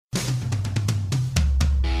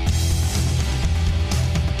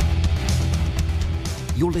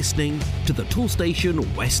You're listening to the Toolstation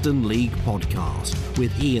Western League podcast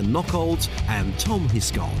with Ian Knockholds and Tom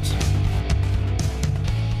Hiscott.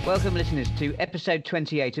 Welcome, listeners, to episode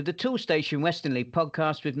 28 of the Toolstation Western League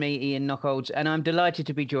podcast with me, Ian Knockholds, and I'm delighted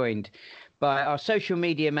to be joined by our social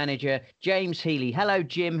media manager, James Healy. Hello,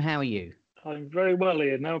 Jim. How are you? I'm very well,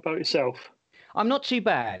 Ian. How about yourself? I'm not too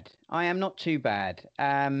bad. I am not too bad.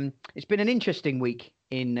 It's been an interesting week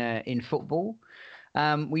in football.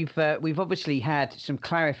 We've obviously had some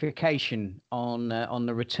clarification on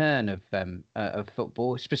the return of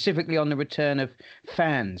football, specifically on the return of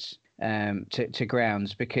fans to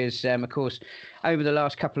grounds, because of course over the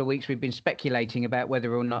last couple of weeks we've been speculating about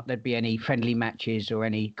whether or not there'd be any friendly matches or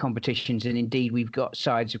any competitions, and indeed we've got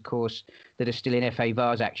sides, of course, that are still in FA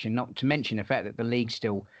Vars action, not to mention the fact that the league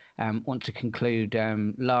still want to conclude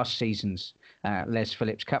last season's Les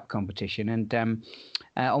Phillips Cup competition. And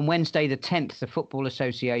on Wednesday the 10th, the Football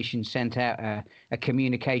Association sent out a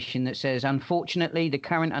communication that says, unfortunately, the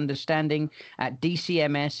current understanding at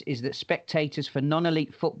DCMS is that spectators for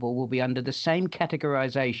non-elite football will be under the same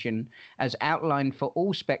categorisation as outlined for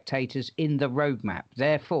all spectators in the roadmap.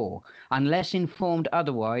 Therefore, unless informed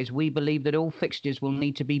otherwise, we believe that all fixtures will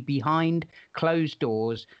need to be behind closed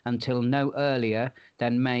doors until no earlier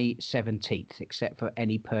than May 17th, except for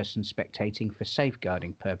any person spectating for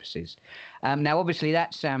safeguarding purposes. Now, obviously,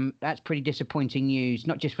 that's pretty disappointing news,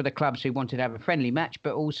 not just for the clubs who wanted to have a friendly match,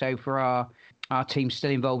 but also for our team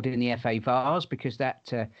still involved in the FA Vars, because that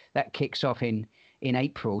kicks off in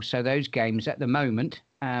April. So those games at the moment,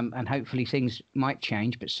 and hopefully things might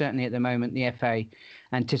change, but certainly at the moment the FA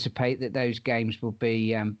anticipate that those games will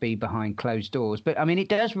be behind closed doors. But I mean, it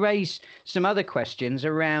does raise some other questions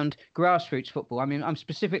around grassroots football. I mean, I'm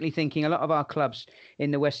specifically thinking a lot of our clubs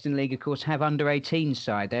in the Western League, of course, have under-18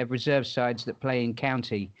 side. They have reserve sides that play in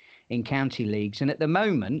county leagues, and at the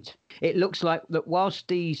moment it looks like that whilst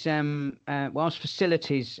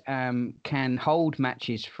facilities can hold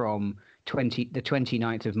matches from the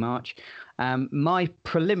 29th of March, my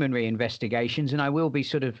preliminary investigations, and I will be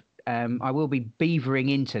beavering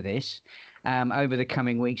into this over the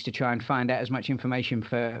coming weeks to try and find out as much information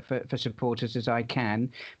for supporters as I can.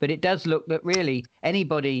 But it does look that really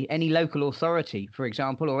anybody, any local authority, for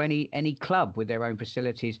example, or any club with their own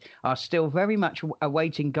facilities are still very much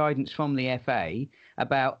awaiting guidance from the FA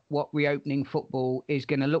about what reopening football is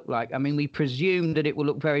going to look like. I mean, we presume that it will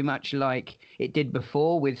look very much like it did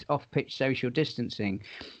before with off-pitch social distancing,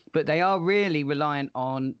 but they are really reliant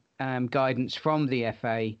on guidance from the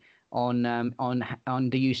FA on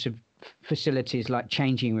the use of facilities like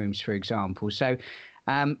changing rooms, for example. So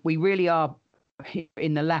we really are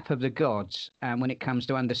in the lap of the gods when it comes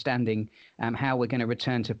to understanding how we're going to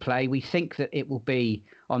return to play. We think that it will be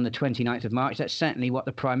on the 29th of March. That's certainly what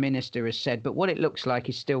the Prime Minister has said, but what it looks like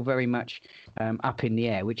is still very much up in the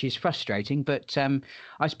air, which is frustrating. But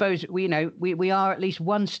I suppose we are at least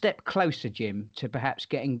one step closer, Jim, to perhaps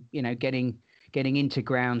getting into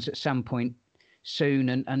grounds at some point soon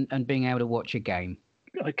and being able to watch a game.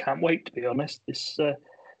 I can't wait, to be honest. There's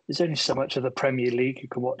only so much of the Premier League you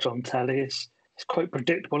can watch on telly. It's quite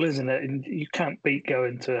predictable, isn't it? And you can't beat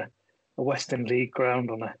going to a Western League ground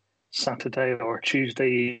on a Saturday or a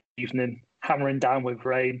Tuesday evening, hammering down with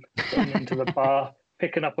rain, going into the bar,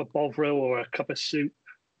 picking up a Bovril or a cup of soup,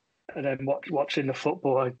 and then watching the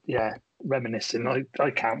football. Reminiscing. I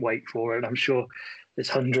can't wait for it. I'm sure there's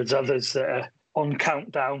hundreds of others that are on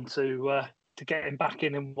countdown to getting back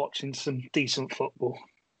in and watching some decent football.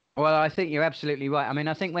 Well, I think you're absolutely right. I mean,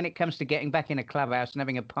 I think when it comes to getting back in a clubhouse and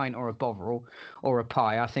having a pint or a Bovril or a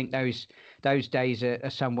pie, I think those days are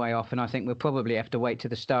some way off, and I think we'll probably have to wait to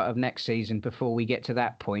the start of next season before we get to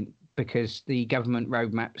that point, because the government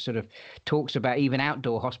roadmap sort of talks about even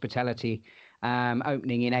outdoor hospitality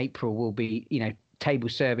opening in April will be, table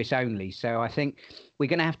service only. So I think we're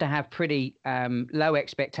going to have pretty low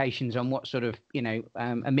expectations on what sort of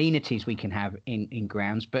amenities we can have in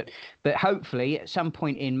grounds, but hopefully at some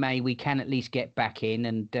point in May we can at least get back in,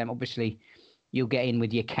 and obviously you'll get in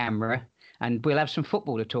with your camera and we'll have some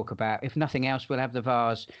football to talk about. If nothing else, we'll have the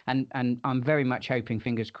Vars, and I'm very much hoping,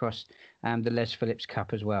 fingers crossed, the Les Phillips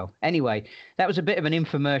Cup as well. Anyway, that was a bit of an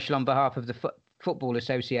infomercial on behalf of the Football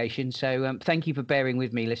Association, so thank you for bearing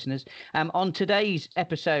with me, listeners. On today's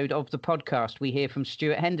episode of the podcast, we hear from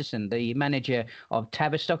Stuart Henderson, the manager of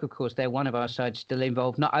Tavistock. Of course, they're one of our sides still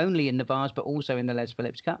involved not only in the Vars but also in the Les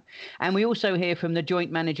Phillips Cup. And we also hear from the joint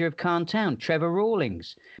manager of Calne Town, Trevor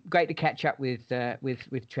Rawlings. Great to catch up with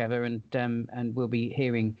Trevor, and we'll be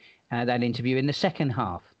hearing that interview in the second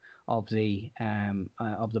half of the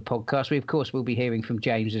podcast. We, of course, will be hearing from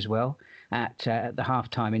James as well at the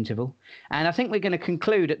half-time interval. And I think we're going to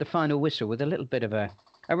conclude at the final whistle with a little bit of a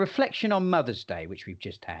a reflection on Mother's Day, which we've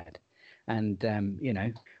just had. And,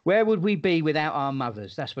 where would we be without our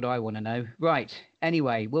mothers? That's what I want to know. Right.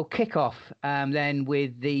 Anyway, we'll kick off then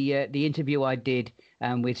with the interview I did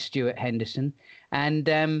with Stuart Henderson. And,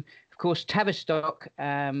 of course, Tavistock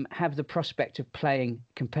have the prospect of playing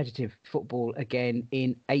competitive football again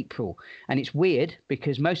in April. And it's weird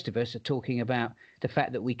because most of us are talking about the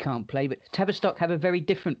fact that we can't play, but Tavistock have a very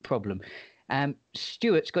different problem.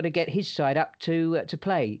 Stuart's got to get his side up to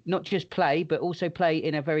play, not just play, but also play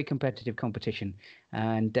in a very competitive competition.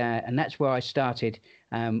 And that's where I started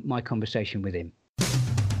my conversation with him.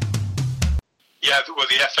 Yeah, well,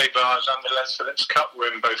 the FA Bars and the Les Phillips Cup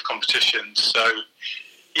were in both competitions. So,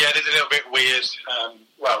 yeah, it is a little bit weird.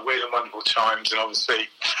 Weird and wonderful times. And obviously,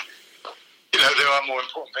 there are more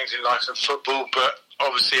important things in life than football. But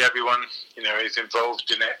obviously everyone, is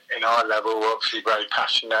involved in it in our level. We're obviously very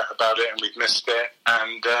passionate about it and we've missed it.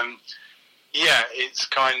 And, it's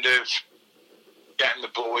kind of getting the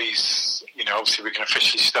boys, obviously we can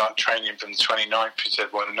officially start training from the 29th, as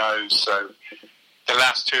everyone knows. So the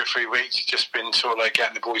last 2 or 3 weeks have just been sort of like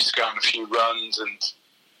getting the boys to go on a few runs and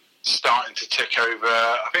starting to tick over.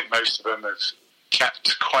 I think most of them have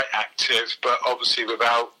kept quite active, but obviously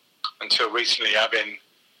without, until recently, having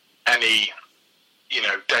any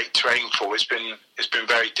date to aim for, it's been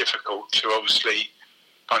very difficult to obviously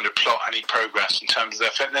kind of plot any progress in terms of their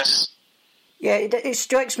fitness. Yeah, it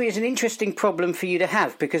strikes me as an interesting problem for you to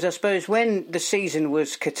have, because I suppose when the season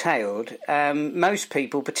was curtailed, most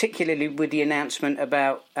people, particularly with the announcement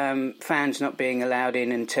about fans not being allowed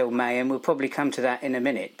in until May, and we'll probably come to that in a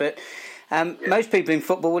minute, but most people in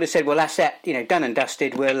football would have said, well, that's that, done and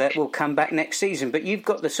dusted, we'll come back next season. But you've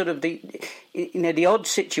got the sort of the odd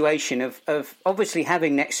situation of obviously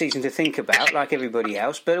having next season to think about, like everybody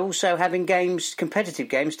else, but also having competitive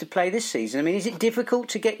games to play this season. I mean, is it difficult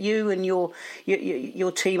to get you and your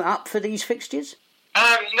team up for these fixtures? No,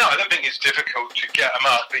 I don't think it's difficult to get them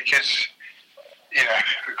up because,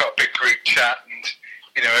 we've got a big group chat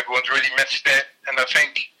and, everyone's really missed it. And I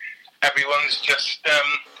think everyone's just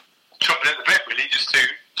chomping at the bit, really, just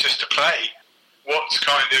to play. What's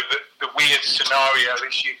kind of the weird scenario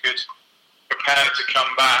is you could prepare to come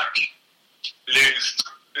back, lose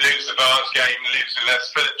the Vars game, lose the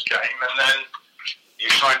Les Phillips game, and then you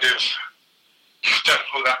kind of done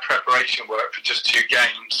all that preparation work for just 2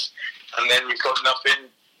 games, and then you've got nothing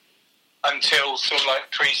until sort of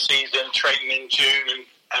like pre-season training in June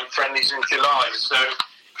and friendlies in July. So,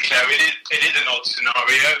 it is an odd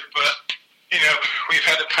scenario, but we've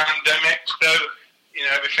had a pandemic, so,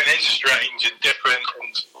 everything is strange and different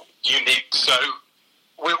and unique. So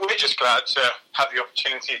we're just glad to have the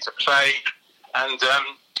opportunity to play. And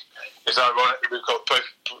it's ironic that we've got both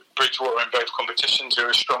Bridgwater in both competitions who are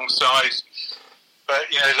a strong size. But,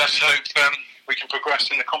 let's hope we can progress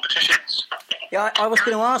in the competitions. Yeah, I was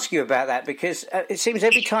going to ask you about that because it seems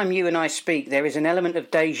every time you and I speak, there is an element of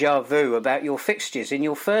deja vu about your fixtures. In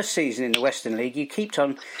your first season in the Western League, you kept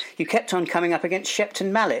on coming up against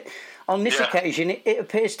Shepton Mallet. On this occasion, it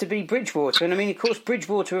appears to be Bridgwater, and I mean, of course,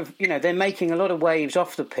 Bridgwater, they're making a lot of waves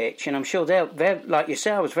off the pitch, and I'm sure they're like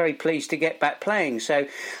yourselves, very pleased to get back playing. So,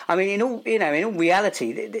 I mean, in all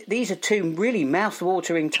reality, these are 2 really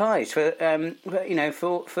mouth-watering ties for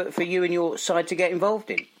you and your side to get involved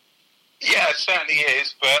in. Yeah, it certainly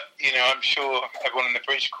is, but I'm sure everyone in the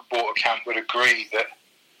Bridgwater camp would agree that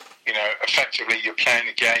effectively you're playing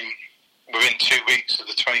a game within 2 weeks of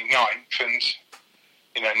the 29th, and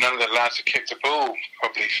none of the lads have kicked a ball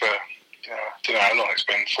probably for, I don't know how long it's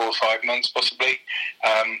been, 4 or 5 months possibly.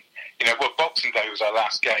 Boxing Day was our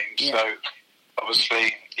last game, so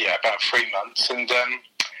obviously, about 3 months. And, so,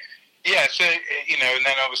 and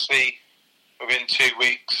then obviously within 2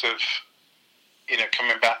 weeks of,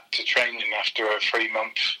 coming back to training after a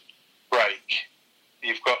 3-month break,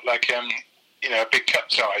 you've got like, a big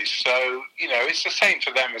cup size. So, it's the same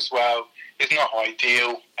for them as well. It's not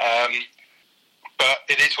ideal. But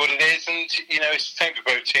it is what it is, and it's the same for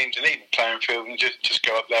both teams. And even playing field and just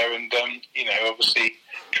go up there and obviously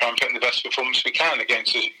try and put in the best performance we can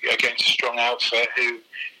against a strong outfit who,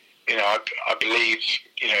 I believe,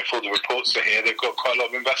 if all the reports are here, they've got quite a lot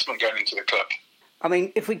of investment going into the club. I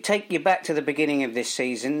mean, if we take you back to the beginning of this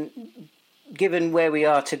season, given where we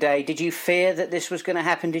are today, did you fear that this was going to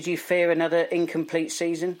happen? Did you fear another incomplete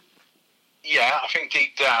season? Yeah, I think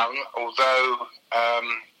deep down, although.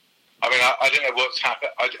 I don't know what's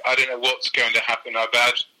happened. I don't know what's going to happen. I've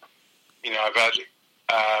had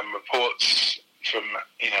reports from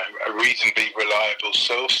a reasonably reliable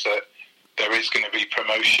source that there is going to be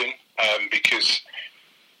promotion because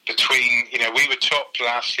between we were top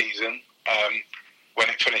last season when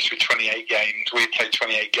it finished with 28 games, we played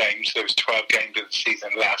 28 games. There was 12 games of the season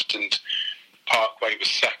left, and Parkway was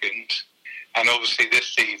second. And obviously this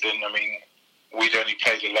season, I mean, we'd only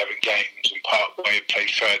played 11 games, and Parkway had played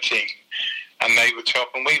 13, and they were top,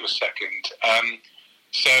 and we were second.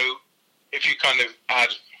 So if you kind of add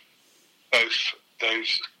both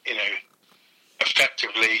those,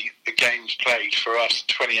 effectively the games played for us,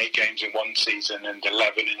 28 games in one season and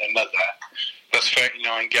 11 in another, that's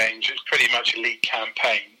 39 games. It's pretty much a league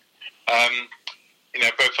campaign.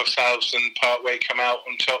 Both ourselves and Parkway come out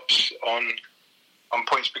on tops on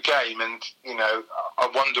points per game, and I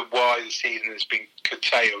wonder why the season has been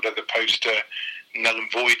curtailed as opposed to null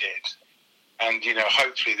and voided. And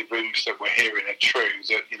hopefully the rumours that we're hearing are true,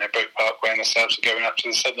 that both Parkway and ourselves are going up to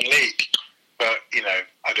the Southern League. But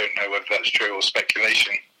I don't know whether that's true or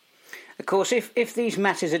speculation. Of course, if these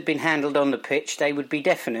matters had been handled on the pitch, they would be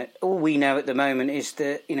definite. All we know at the moment is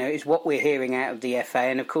that is what we're hearing out of the FA,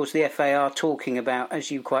 and of course the FA are talking about,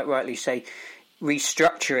 as you quite rightly say,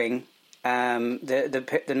 restructuring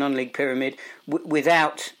the non-league pyramid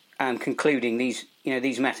without concluding these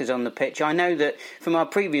matters on the pitch. I know that from our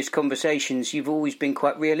previous conversations, you've always been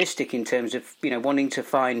quite realistic in terms of wanting to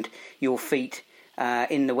find your feet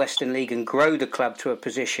in the Western League and grow the club to a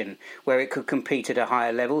position where it could compete at a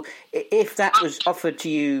higher level. If that was offered to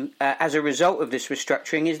you as a result of this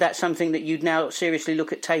restructuring, is that something that you'd now seriously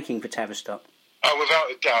look at taking for Tavistock? Oh,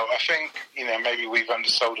 without a doubt. I think maybe we've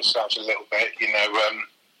undersold ourselves a little bit.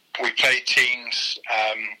 We played teams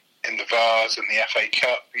in the Vars and the FA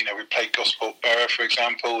Cup. We played Gosport Borough, for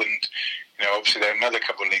example, and obviously there are another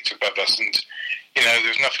couple of leagues above us, and there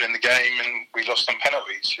was nothing in the game, and we lost on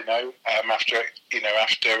penalties. After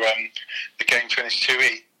the game finished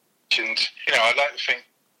 2-each, and I'd like to think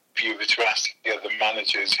if you were to ask the other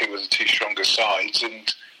managers who were the two strongest sides,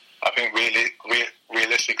 and I think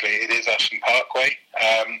realistically it is us and Parkway.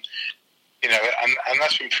 And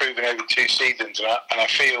that's been proven over 2 seasons, and I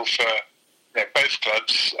feel for both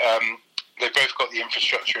clubs. They've both got the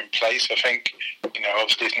infrastructure in place. I think,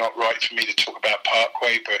 obviously it's not right for me to talk about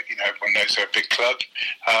Parkway, but, everyone knows they're a big club.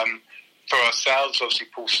 For ourselves, obviously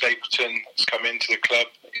Paul Stapleton has come into the club,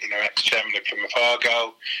 ex-chairman of Plymouth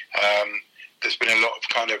Argyle. There's been a lot of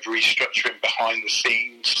kind of restructuring behind the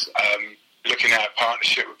scenes, looking at a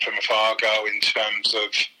partnership with Plymouth Argyle in terms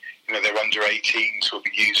of, their under-18s will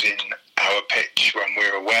be using our pitch when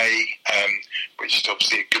we're away, which is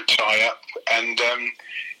obviously a good tie-up. And,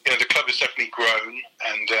 the club has definitely grown,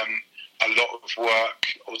 and a lot of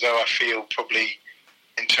work, although I feel probably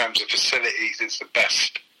in terms of facilities it's the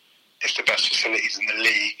best facilities in the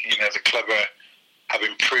league. The club have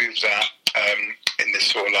improved that in this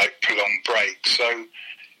sort of like prolonged break. So,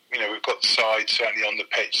 we've got the side certainly on the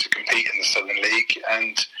pitch to compete in the Southern League,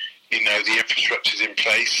 and the infrastructure's in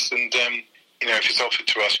place, and if it's offered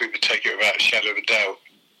to us, we would take it without a shadow of a doubt.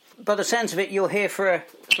 By the sense of it, you're here for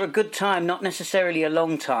a good time, not necessarily a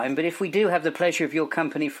long time. But if we do have the pleasure of your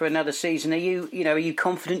company for another season, are you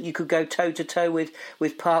confident you could go toe to toe with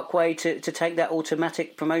Parkway to take that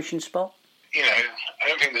automatic promotion spot? I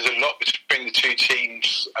don't think there's a lot between the two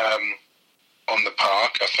teams on the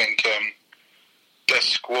park. I think their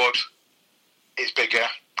squad is bigger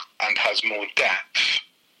and has more depth.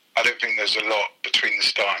 I don't think there's a lot between the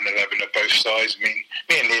starting 11 of both sides. I mean,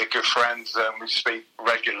 me and Lee are good friends. We speak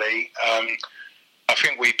regularly. I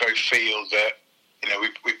think we both feel that,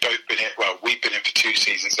 we've both been in, we've been in for 2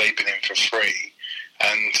 seasons, they've been in for 3.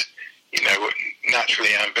 And, we're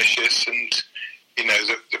naturally ambitious, and,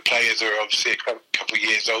 the players are obviously a couple of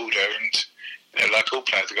years older, and, like all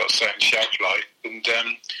players, they've got a certain shelf life. And,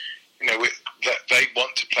 they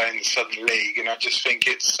want to play in the Southern League, and I just think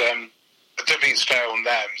it's... I don't think it's fair on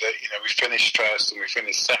them that, we finished first and we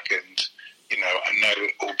finished second, I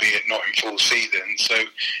know, albeit not in full season. So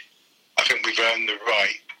I think we've earned the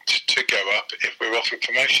right to go up if we're offered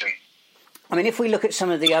promotion. I mean, if we look at some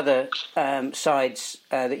of the other sides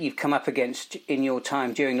that you've come up against in your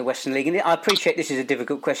time during the Western League, and I appreciate this is a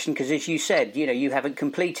difficult question because, as you said, you haven't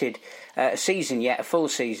completed a season yet, a full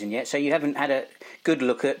season yet, so you haven't had a good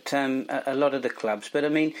look at a lot of the clubs. But I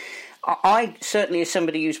mean, I certainly, as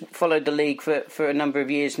somebody who's followed the league for a number of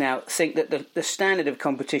years now, think that the standard of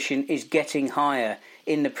competition is getting higher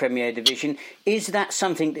in the Premier Division. Is that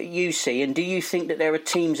something that you see, and do you think that there are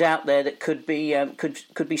teams out there that could be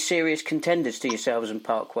serious contenders to yourselves and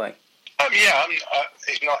Parkway?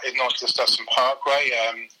 It's not just us and Parkway.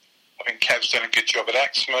 I think Kev's done a good job at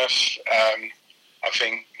Exmouth. I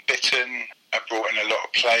think Bitton have brought in a lot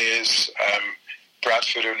of players.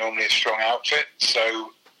 Bradford are normally a strong outfit,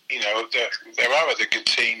 so there are other good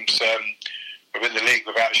teams within the league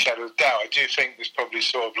without a shadow of doubt. I do think there's probably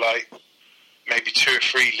sort of like maybe 2 or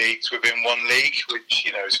 3 leagues within one league, which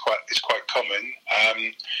is quite common.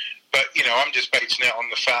 But I'm just basing it on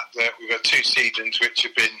the fact that we've had 2 seasons which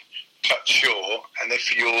have been cut short, and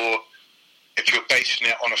if you're basing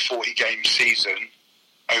it on a 40-game season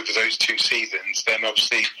over those 2 seasons, then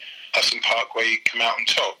obviously Hudson Parkway come out on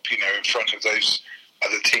top, in front of those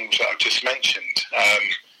other teams that I've just mentioned.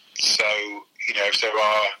 So if there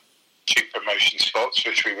are 2 promotion spots,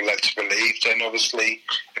 which we were led to believe, then obviously,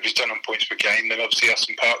 if it's done on points per game, then obviously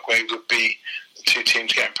Hudson Parkway would be the 2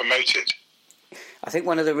 teams getting promoted. I think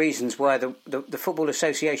one of the reasons why the Football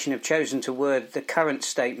Association have chosen to word the current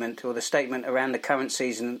statement, or the statement around the current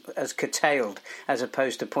season, as curtailed as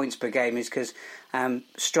opposed to points per game is because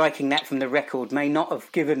striking that from the record may not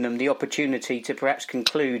have given them the opportunity to perhaps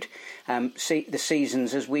conclude the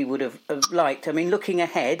seasons as we would have liked. I mean, looking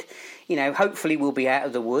ahead, hopefully we'll be out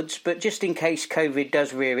of the woods, but just in case COVID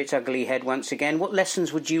does rear its ugly head once again, what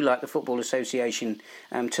lessons would you like the Football Association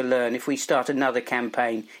to learn if we start another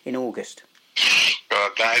campaign in August?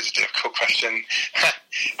 God, that is a difficult question.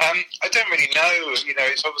 I don't really know.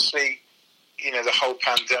 It's obviously, the whole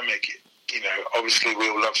pandemic, obviously we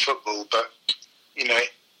all love football, but,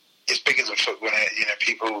 it's bigger than football.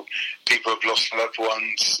 People have lost loved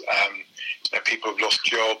ones, people have lost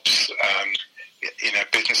jobs,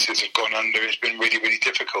 businesses have gone under. It's been really, really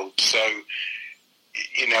difficult. So,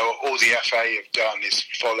 all the FA have done is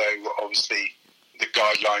follow, obviously, the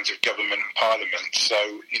guidelines of government and parliament. So,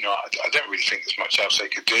 I don't really think there's much else they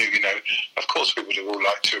could do. Of course we would have all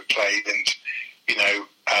liked to have played, and,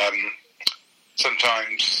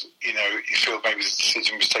 sometimes, you feel maybe the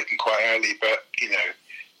decision was taken quite early, but,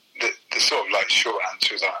 the sort of short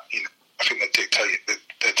answer is that, I think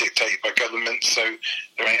they're dictated by government, so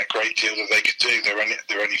there ain't a great deal that they could do.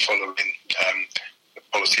 They're only following the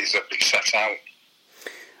policies that have been set out.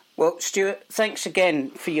 Well, Stuart, thanks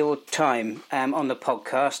again for your time on the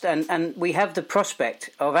podcast, and we have the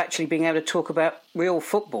prospect of actually being able to talk about real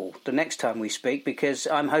football the next time we speak, because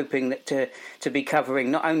I'm hoping that to be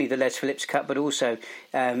covering not only the Les Phillips Cup but also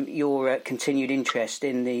your continued interest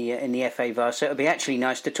in the FA Vase. So it'll be actually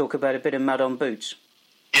nice to talk about a bit of mud on boots.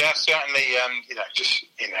 Yeah, certainly.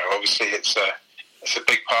 Obviously it's a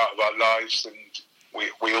big part of our lives, and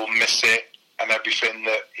we all miss it and everything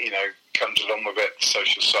that comes along with it, the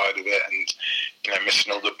social side of it, and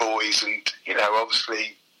missing all the boys, and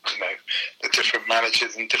obviously the different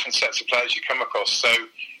managers and different sets of players you come across. So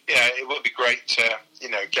it would be great to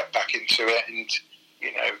get back into it and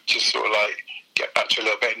just sort of get back to a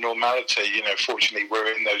little bit of normality. Fortunately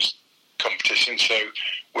we're in those competitions, so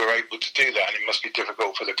we're able to do that, and it must be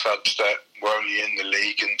difficult for the clubs that were only in the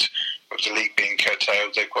league, and with the league being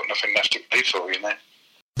curtailed, they've got nothing left to play for.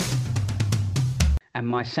 And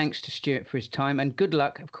my thanks to Stuart for his time, and good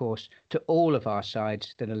luck, of course, to all of our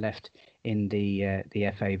sides that are left in the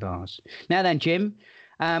FA Vase. Now then, Jim,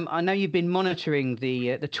 I know you've been monitoring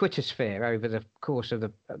the Twitter sphere over the course of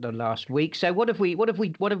the last week. So what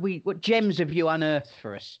gems have you unearthed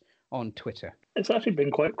for us on Twitter? It's actually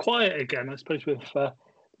been quite quiet again, I suppose, with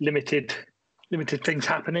limited things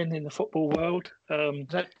happening in the football world.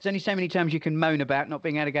 There's only so many times you can moan about not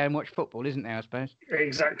being able to go and watch football, isn't there, I suppose?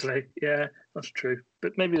 Exactly. Yeah, that's true.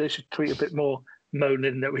 But maybe they should tweet a bit more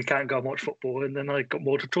moaning that we can't go and watch football, and then I got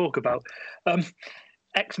more to talk about.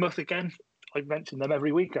 Exmouth, again, I mention them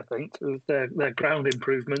every week, I think, with their ground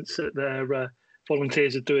improvements that their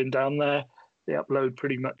volunteers are doing down there. They upload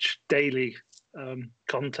pretty much daily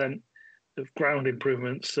content of ground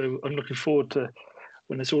improvements. So I'm looking forward to,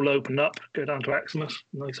 when it's all opened up, go down to Exmouth,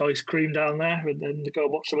 nice ice cream down there, and then go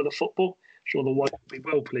watch some of the football. I'm sure the wife will be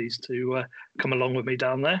well pleased to come along with me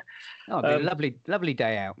down there. Oh, it'll be a lovely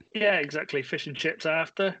day out. Yeah, exactly. Fish and chips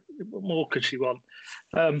after. What more could she want?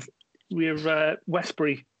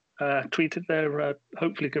 Westbury tweeted they're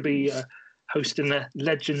hopefully going to be hosting the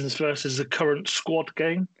Legends versus the Current squad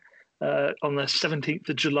game on the 17th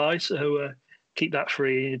of July. So keep that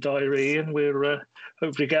free in your diary, and we'll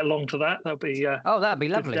hopefully get along to that. That'll be that'd be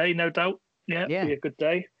lovely. Good day, no doubt. Yeah, it'll be a good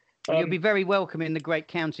day. You'll be very welcome in the great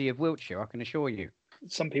county of Wiltshire, I can assure you.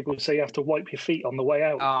 Some people say you have to wipe your feet on the way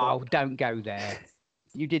out. Oh, don't go there.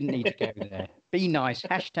 You didn't need to go there. Be nice.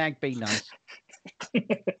 # be nice.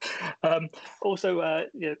 Also,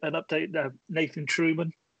 an update, Nathan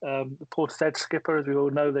Truman, the Portishead skipper, as we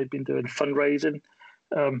all know, they've been doing fundraising.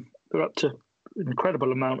 They're up to an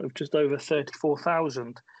incredible amount of just over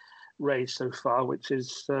 34,000 raised so far, which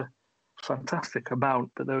is a fantastic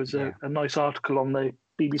amount. But there was a nice article on the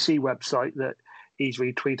BBC website that he's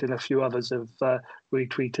retweeted, and a few others have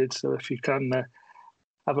retweeted. So if you can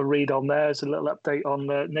have a read on there, there's a little update on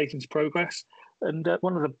Nathan's progress. And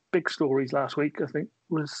one of the big stories last week, I think,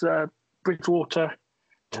 was Bridgewater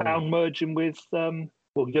Town merging with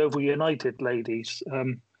Yeovil United ladies.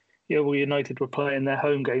 Yeovil United were playing their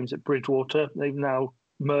home games at Bridgewater. They've now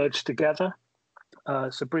merged together.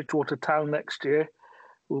 So Bridgewater Town next year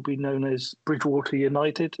will be known as Bridgewater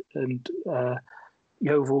United, and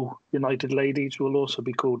Yeovil United ladies will also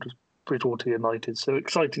be called Bridgewater United. So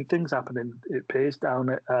exciting things happening, it appears, down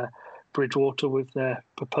at Bridgewater with their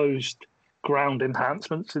proposed ground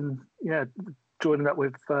enhancements, and joining up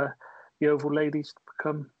with Yeovil ladies to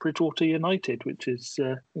become Bridgewater United, which is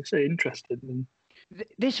interesting.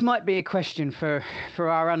 This might be a question for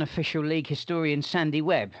our unofficial league historian, Sandy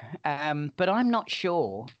Webb, but I'm not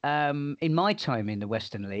sure in my time in the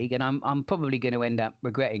Western League, and I'm probably going to end up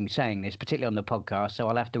regretting saying this, particularly on the podcast, so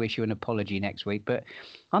I'll have to issue an apology next week, but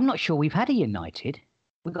I'm not sure we've had a United.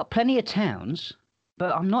 We've got plenty of towns,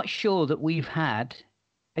 but I'm not sure that we've had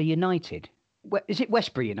a United. Is it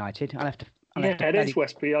Westbury United? It is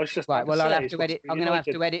Westbury. I was just right. Well, I'll have to edit. I'm going to have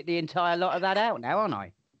to edit the entire lot of that out now, aren't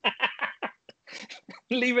I?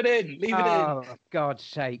 Leave it in. Oh, for God's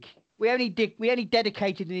sake! We only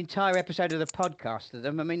dedicated an entire episode of the podcast to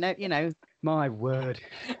them. I mean, my word,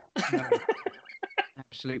 no.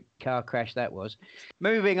 Absolute car crash that was.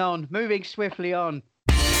 Moving swiftly on.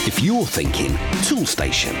 If you're thinking,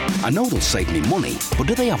 Toolstation, I know they'll save me money, but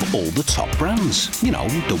do they have all the top brands? You know,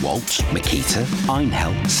 DeWalt, Makita,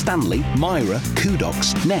 Einhell, Stanley, Myra,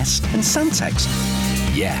 Kudox, Nest and Santex.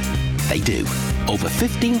 Yeah, they do. Over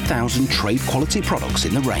 15,000 trade-quality products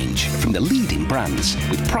in the range from the leading brands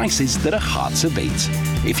with prices that are hard to beat.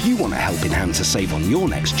 If you want a helping hand to save on your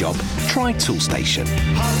next job, try Toolstation.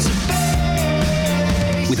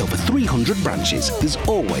 With over 300 branches, there's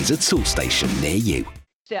always a Toolstation near you.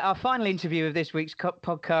 Our final interview of this week's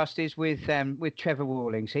podcast is with Trevor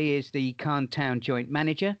Wallings. He is the Calne Town joint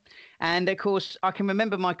manager, and of course, I can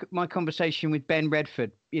remember my conversation with Ben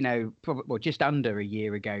Redford. Probably just under a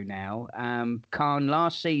year ago now. Calne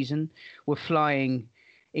last season were flying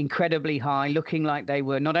incredibly high, looking like they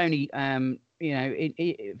were not only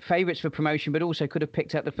favourites for promotion, but also could have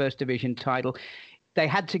picked up the First Division title. They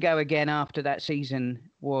had to go again after that season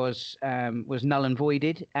was null and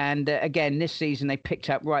voided. And again, this season, they picked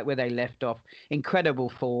up right where they left off. Incredible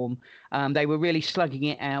form. They were really slugging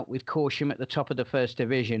it out with Corsham at the top of the First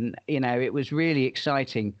Division. It was really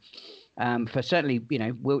exciting for certainly,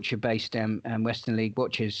 Wiltshire-based Western League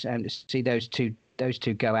watchers to see those two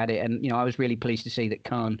go at it. And, I was really pleased to see that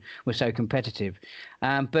Calne was so competitive.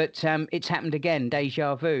 But it's happened again,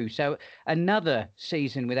 deja vu. So another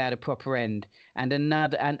season without a proper end, and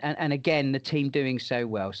again, the team doing so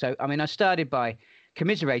well. So, I started by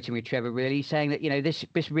commiserating with Trevor, really, saying that,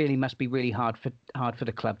 this really must be really hard for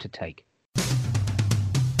the club to take.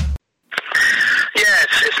 Yes,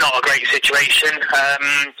 it's not a great situation.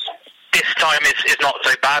 This time is not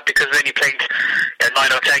so bad because we only played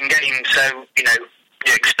 9 or 10 games, so you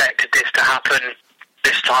expected this to happen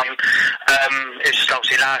this time. It's just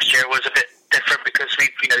obviously last year was a bit different because we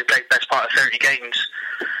played the best part of 30 games.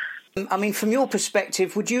 From your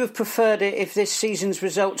perspective, would you have preferred it if this season's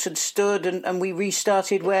results had stood and we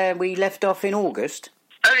restarted where we left off in August?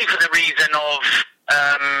 Only for the reason of,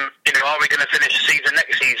 are we going to finish the season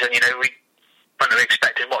next season? We wouldn't have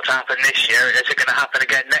expected what to happen this year. Is it going to happen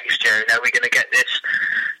again next year? Are we going to get this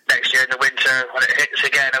next year in the winter when it hits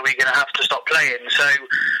again? Are we going to have to stop playing? So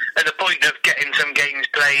at the point of getting some games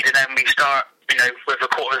played and then we start, with a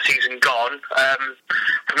quarter of the season gone,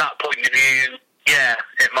 from that point of view, yeah,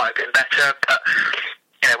 it might have been better. But,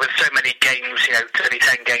 with so many games, 30,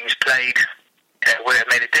 10 games played, would it have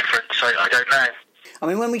made a difference? I don't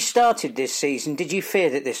know. When we started this season, did you fear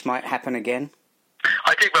that this might happen again?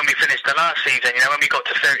 I did when we finished the last season. When we got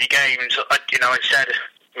to 30 games, I said,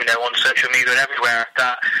 on social media and everywhere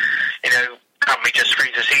that, can't we just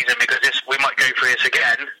freeze the season because we might go through this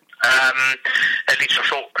again. At least for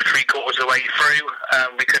 3/4 of the way through,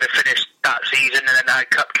 we could have finished that season and then had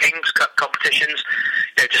cup competitions,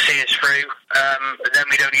 to see us through. Then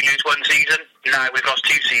we'd only lose one season. Now we've lost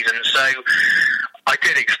 2 seasons. So I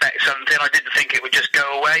did expect something. I didn't think it would just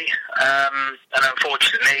go away. And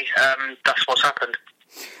unfortunately, that's what's happened.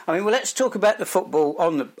 Let's talk about the football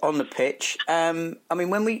on the pitch.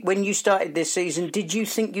 When you started this season, did you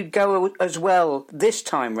think you'd go as well this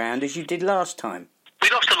time round as you did last time? We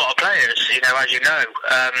lost a lot of players, as you know,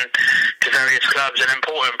 to various clubs and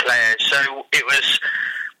important players. So it was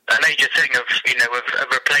a major thing of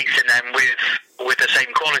replacing them with the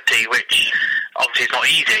same quality, which obviously is not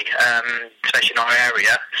easy, especially in our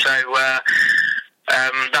area. So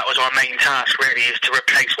that was our main task, really, is to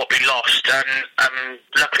replace what we lost. And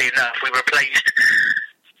luckily enough, we replaced,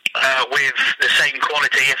 with the same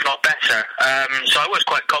quality, if not better. So I was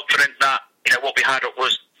quite confident that what we had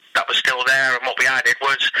was still there, and what we added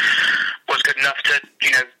was good enough to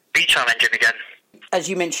be challenging again. As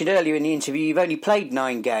you mentioned earlier in the interview, you've only played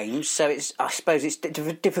 9 games, so I suppose it's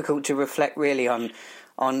difficult to reflect really on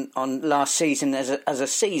last season as a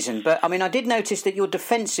season. But I mean, I did notice that your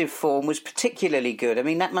defensive form was particularly good. I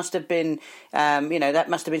mean, that must have been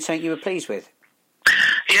something you were pleased with.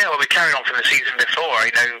 Yeah, well, we carried on from the season before.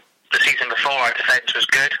 The season before our defence was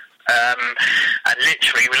good, and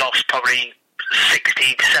literally we lost probably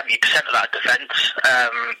 60 to 70% of that defence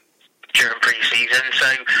during pre-season.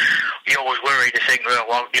 So you always worry to think,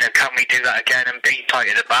 well, can we do that again and be tight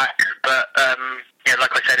at the back? But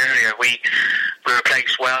like I said earlier, we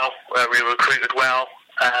replaced well, we recruited well,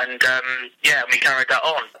 and we carried that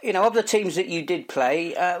on. Of the teams that you did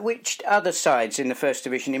play, which other sides in the First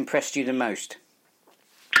Division impressed you the most?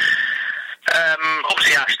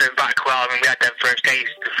 Obviously Ashton and Backwell. I mean, we had them the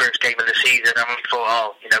first game of the season, and we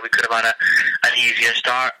thought, we could have had an easier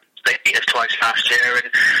start. They beat us twice last year, and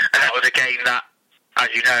that was a game that, as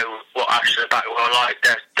you know, what Ashton and Backwell are like.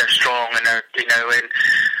 They're strong, and they're and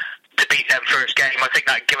to beat them first game, I think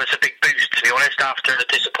that gave us a big boost. To be honest, after the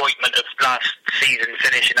disappointment of last season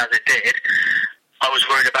finishing as it did, I was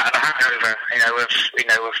worried about a hangover,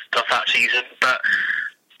 of that season, but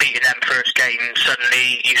beating them first game,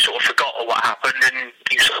 suddenly you sort of forgot what happened and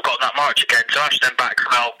you sort of got that march again. So Ashton and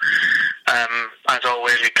Backwell, as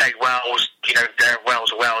always, we played Wells. They're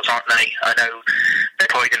Wells are Wells, aren't they? I know they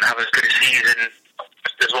probably didn't have as good a season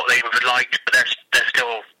as what they would have liked, but they're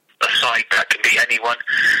still a side that can beat anyone.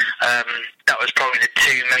 That was probably the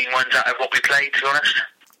 2 main ones out of what we played, to be honest.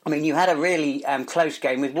 I mean, you had a really close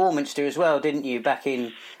game with Warminster as well, didn't you? Back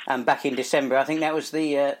in December, I think that was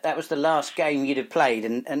the last game you'd have played.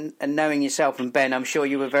 And knowing yourself and Ben, I'm sure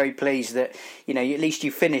you were very pleased that at least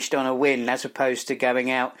you finished on a win as opposed to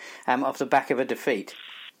going out off the back of a defeat.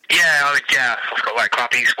 Yeah, I forgot about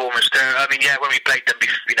crappy Warminster. I mean, when we played them,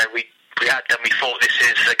 we had them. We thought this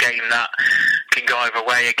is a game that can go either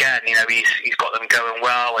way again. He's got them going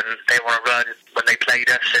well, and they want to run when they played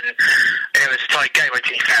us, and it was a tight game. I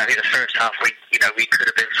think the first half we could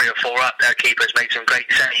have been 3 or 4 up. Their keepers made some great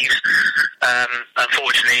saves.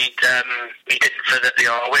 Unfortunately, he didn't for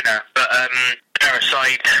our winner. But they're a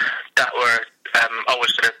side that were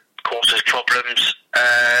always going to cause us problems.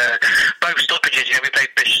 Both stoppages, we played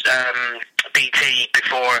BT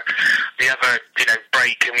before the other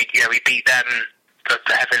break, and we beat them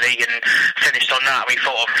heavily and finished on that. We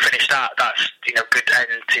thought if we finished that, that's good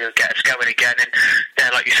end to get us going again.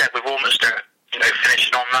 And like you said with Warminster,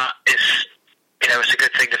 finishing on that is it's a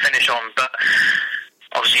good thing to finish on. But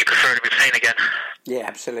obviously you prefer to be playing again. Yeah,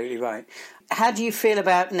 absolutely right. How do you feel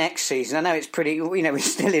about next season? I know it's pretty, we're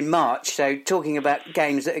still in March, so talking about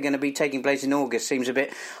games that are going to be taking place in August seems a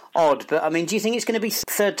bit odd. But I mean, do you think it's going to be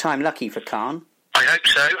third time lucky for Caen? I hope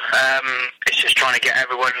so. It's just trying to get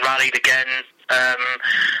everyone rallied again.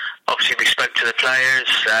 Obviously, we spoke to the players.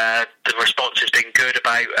 The response has been good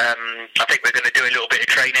about. I think we're going to do a little bit of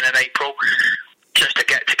training in April, just to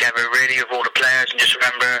get together really with all the players and just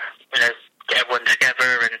remember, get everyone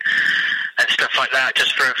together and stuff like that,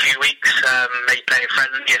 just for a few weeks. Maybe play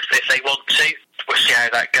friendly if they want to. We'll see how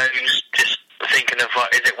that goes. Just thinking of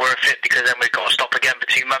is it worth it, because then we've got to stop again for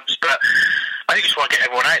 2 months. But I just want to get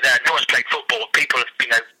everyone out there. No one's played football. People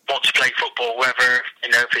want to play football, whether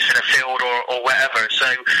if it's in a field or wherever. So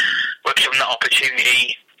we'll give them that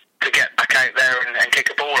opportunity to get back out there and kick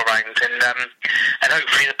a ball around, and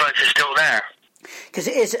hopefully the buzz is still there. Because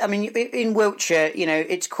it is, I mean, in Wiltshire,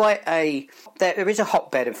 it's quite there is a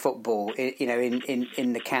hotbed of football,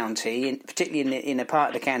 in the county, particularly in the part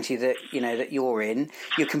of the county that that you're in.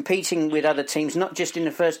 You're competing with other teams, not just in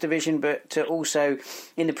the First Division, but also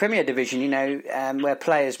in the Premier Division. Where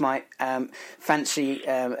players might fancy,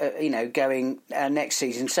 going next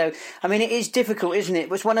season. So, I mean, it is difficult, isn't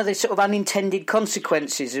it? It's one of the sort of unintended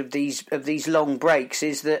consequences of these long breaks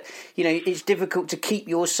is that it's difficult to keep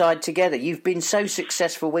your side together. You've been so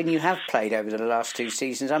successful when you have played over the last 2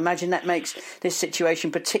 seasons. I imagine that makes this situation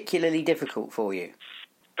particularly difficult for you.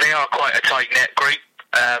 They are quite a tight-knit group,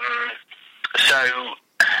 so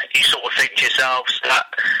you sort of think to yourselves that,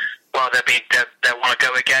 well, they want to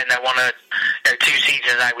go again. They want to. 2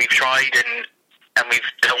 seasons now we've tried and we've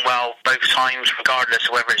done well both times, regardless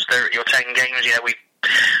of whether it's 30 or 10 games.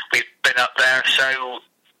 We've been up there, so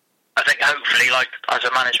I think hopefully, like as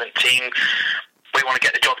a management team, we want to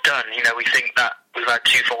get the job done. We think that we've had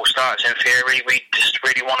 2 false starts in theory. We just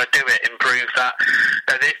really want to do it, improve that.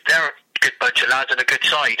 They're a good bunch of lads and a good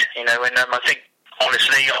side, and I think,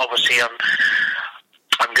 honestly, obviously,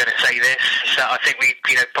 I'm going to say this, is that I think we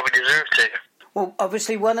probably deserve to. Well,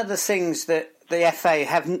 obviously, one of the things that the FA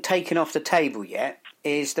haven't taken off the table yet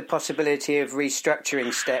is the possibility of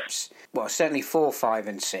restructuring steps. Well, certainly 4, 5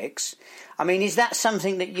 and 6. I mean, is that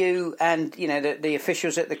something that you and the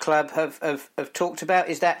officials at the club have talked about?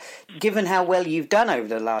 Is that, given how well you've done over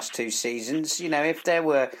the last 2 seasons, if there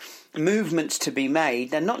were movements to be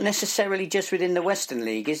made, and not necessarily just within the Western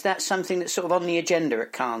League, is that something that's sort of on the agenda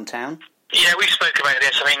at Calne Town? Yeah, we spoke about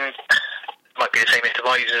this. I mean, it might be the same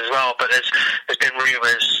advisors as well, but there's been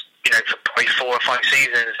rumours, for probably 4 or 5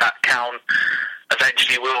 seasons that Calne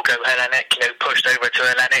eventually will go Hellenic, pushed over to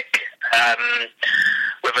Hellenic.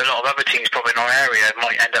 With a lot of other teams probably in our area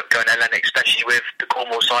might end up going Hellenic, especially with the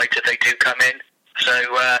Cornwall sides if they do come in. So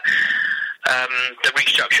the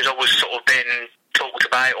restructure's always sort of been talked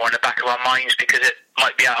about or in the back of our minds because it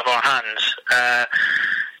might be out of our hands.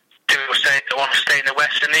 Do we want to stay in the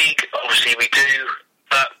Western League? Obviously we do,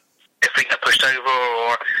 but if we get pushed over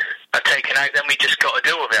or are taken out, then we just got to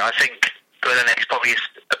deal with it. I think Hellenic probably is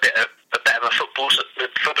a bit of a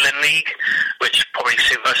footballing league, which probably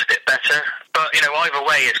suit us a bit better. But either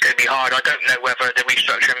way, it's going to be hard. I don't know whether the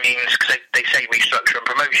restructure means, because they say restructure and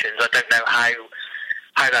promotions. I don't know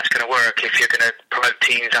how that's going to work if you're going to promote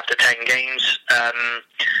teams after 10 games.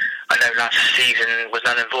 I know last season was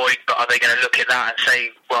null and void, but are they going to look at that and say,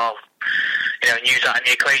 well, and use that in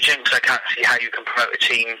the equation? Because I can't see how you can promote a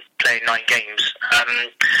team playing 9 games.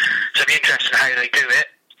 So it'll be interesting how they do it.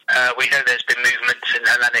 We know there's been movements in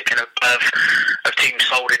Hellenic and above of teams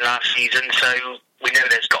folding last season, so we know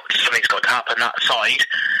something's got to happen that side.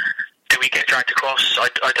 Do we get dragged across?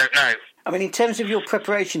 I don't know. I mean, in terms of your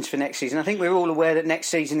preparations for next season, I think we're all aware that next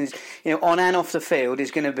season is, on and off the field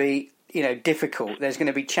is going to be, difficult. There's going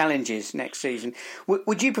to be challenges next season.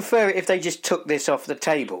 Would you prefer it if they just took this off the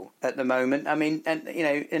table at the moment? I mean,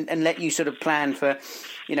 and let you sort of plan for,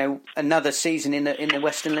 another season in the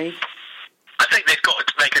Western League? I think they've got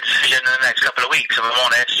to make a decision in the next couple of weeks, if I'm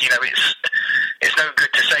honest. It's no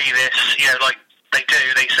good to say this, like they do.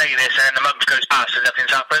 They say this and the month goes past and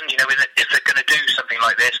nothing's happened. If they're going to do something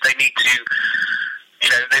like this, they need to,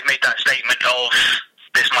 they've made that statement of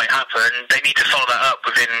this might happen. They need to follow that up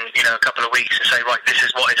within, a couple of weeks and say, right, this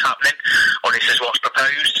is what is happening or this is what's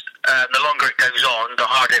proposed. The longer it goes on, the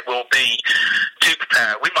harder it will be to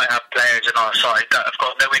prepare. We might have players on our side that have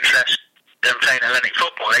got no interest in playing Hellenic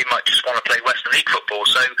football. They might just want to play Western League football.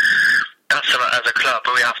 So that's something as a club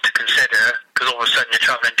we have to consider, because all of a sudden you're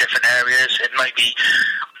travelling different areas. It might be,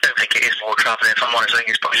 I don't think it is more travelling, if I'm honest. I think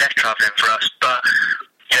it's probably less travelling for us. But,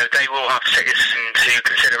 they will have to take this into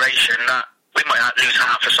consideration that we might lose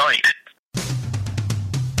half a side.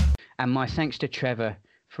 And my thanks to Trevor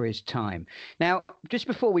for his time. Now, just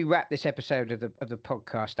before we wrap this episode of the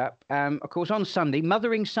podcast up, of course, on Sunday,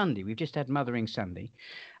 Mothering Sunday, we've just had Mothering Sunday.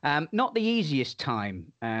 Not the easiest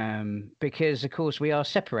time because, of course, we are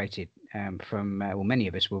separated from, many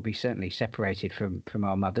of us will be certainly separated from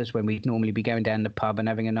our mothers when we'd normally be going down the pub and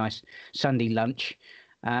having a nice Sunday lunch.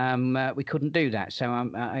 We couldn't do that. So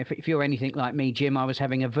if you're anything like me, Jim, I was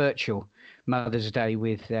having a virtual Mother's Day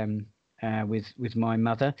with my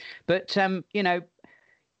mother. But,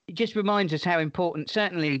 it just reminds us how important,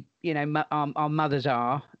 certainly, our mothers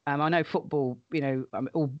are. I know football,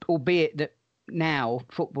 albeit that now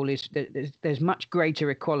football is, there's much greater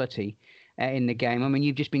equality in the game. I mean,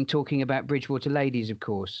 you've just been talking about Bridgewater Ladies, of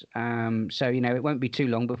course. So, it won't be too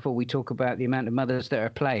long before we talk about the amount of mothers that are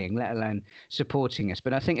playing, let alone supporting us.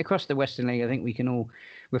 But I think across the Western League, I think we can all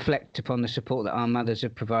reflect upon the support that our mothers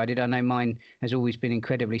have provided. I know mine has always been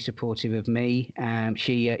incredibly supportive of me.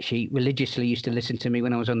 She religiously used to listen to me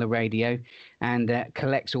when I was on the radio and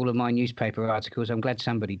collects all of my newspaper articles. I'm glad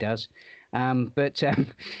somebody does. I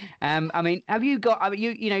mean, have you got?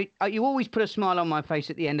 You always put a smile on my face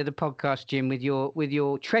at the end of the podcast, Jim, with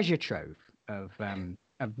your treasure trove of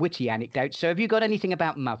witty anecdotes. So, have you got anything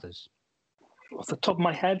about mothers? Off the top of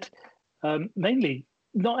my head, mainly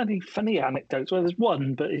not any funny anecdotes. Well, there's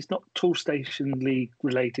one, but it's not Toolstation League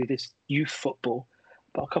related. It's youth football.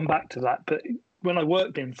 But I'll come back to that. But when I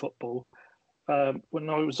worked in football, when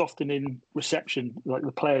I was often in reception, like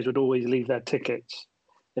the players would always leave their tickets.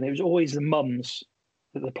 And it was always the mums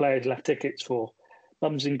that the players left tickets for.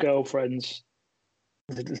 Mums and girlfriends,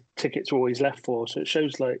 the tickets were always left for. So it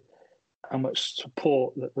shows like how much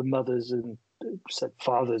support that the mothers and said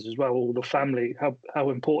fathers as well, all the family, how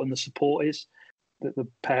important the support is that the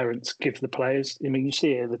parents give the players. I mean, you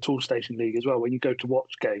see it in the Toolstation League as well. When you go to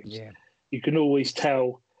watch games, you can always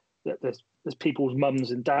tell that there's people's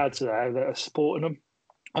mums and dads there that are supporting them.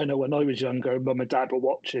 I know when I was younger, mum and dad were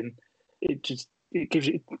watching, it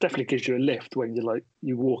definitely gives you a lift when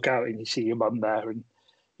you walk out and you see your mum there, and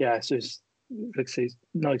yeah, so it's, like I say, it's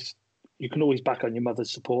nice. You can always back on your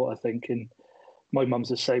mother's support, I think. And my mum's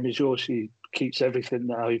the same as yours. She keeps everything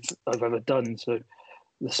that I've ever done. So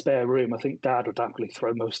the spare room, I think Dad would happily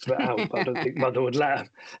throw most of it out, but I don't think Mother would let him.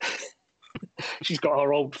 She's got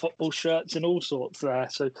her old football shirts and all sorts there.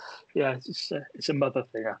 So, yeah, it's a mother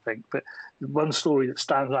thing, I think. But one story that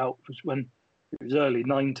stands out was when it was early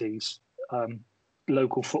 90s,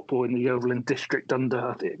 local football in the Yeovilland district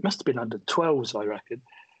it must have been under 12s, I reckon.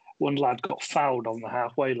 One lad got fouled on the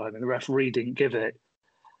halfway line and the referee didn't give it.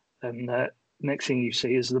 And next thing you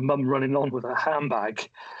see is the mum running on with a handbag,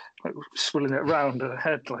 like swirling it around her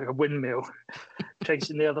head like a windmill,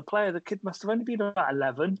 chasing the other player. The kid must have only been about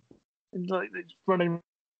 11. And like running,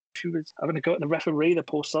 she was having a go at the referee, the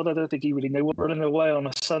poor sod. I don't think he really knew what. Running away on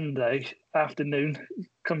a Sunday afternoon,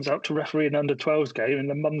 comes out to referee an under-12s game, and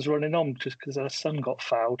the mum's running on just because her son got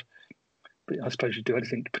fouled. But I suppose you'd do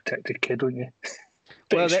anything to protect a kid, wouldn't you?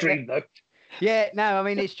 Extreme though. Yeah, no, I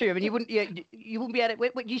mean it's true. I mean you wouldn't be able to.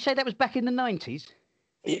 What, you say that was back in the 90s?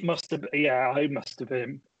 It must have. Yeah, I must have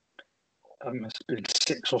been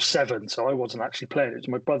 6 or 7, so I wasn't actually playing. It was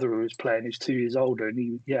my brother who was playing. He's 2 years older,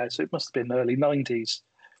 and so it must have been early 90s.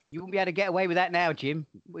 You wouldn't be able to get away with that now, Jim.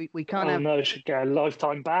 We can't. Oh no, should get a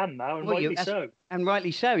lifetime ban now, and rightly so. And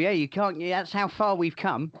rightly so. Yeah, you can't. Yeah, that's how far we've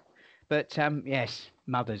come. But yes,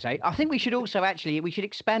 mothers. I think we should also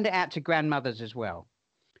expand it out to grandmothers as well.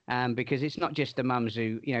 Because it's not just the mums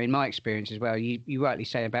who, in my experience as well, you rightly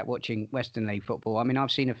say about watching Western League football. I mean,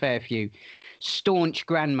 I've seen a fair few staunch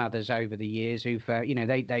grandmothers over the years who've,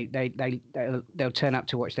 they'll turn up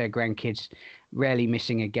to watch their grandkids, rarely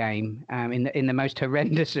missing a game, in the most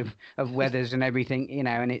horrendous of weathers and everything,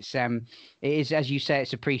 and it is, as you say,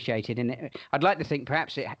 it's appreciated, and I'd like to think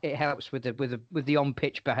perhaps it helps with the on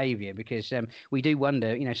pitch behaviour, because we do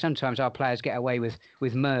wonder, sometimes our players get away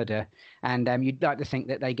with murder, and you'd like to think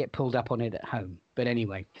that they get pulled up on it at home. But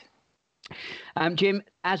anyway, Jim,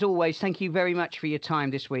 as always, thank you very much for your time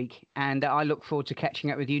this week, and I look forward to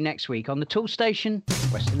catching up with you next week on the Tool Station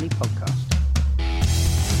Western League podcast.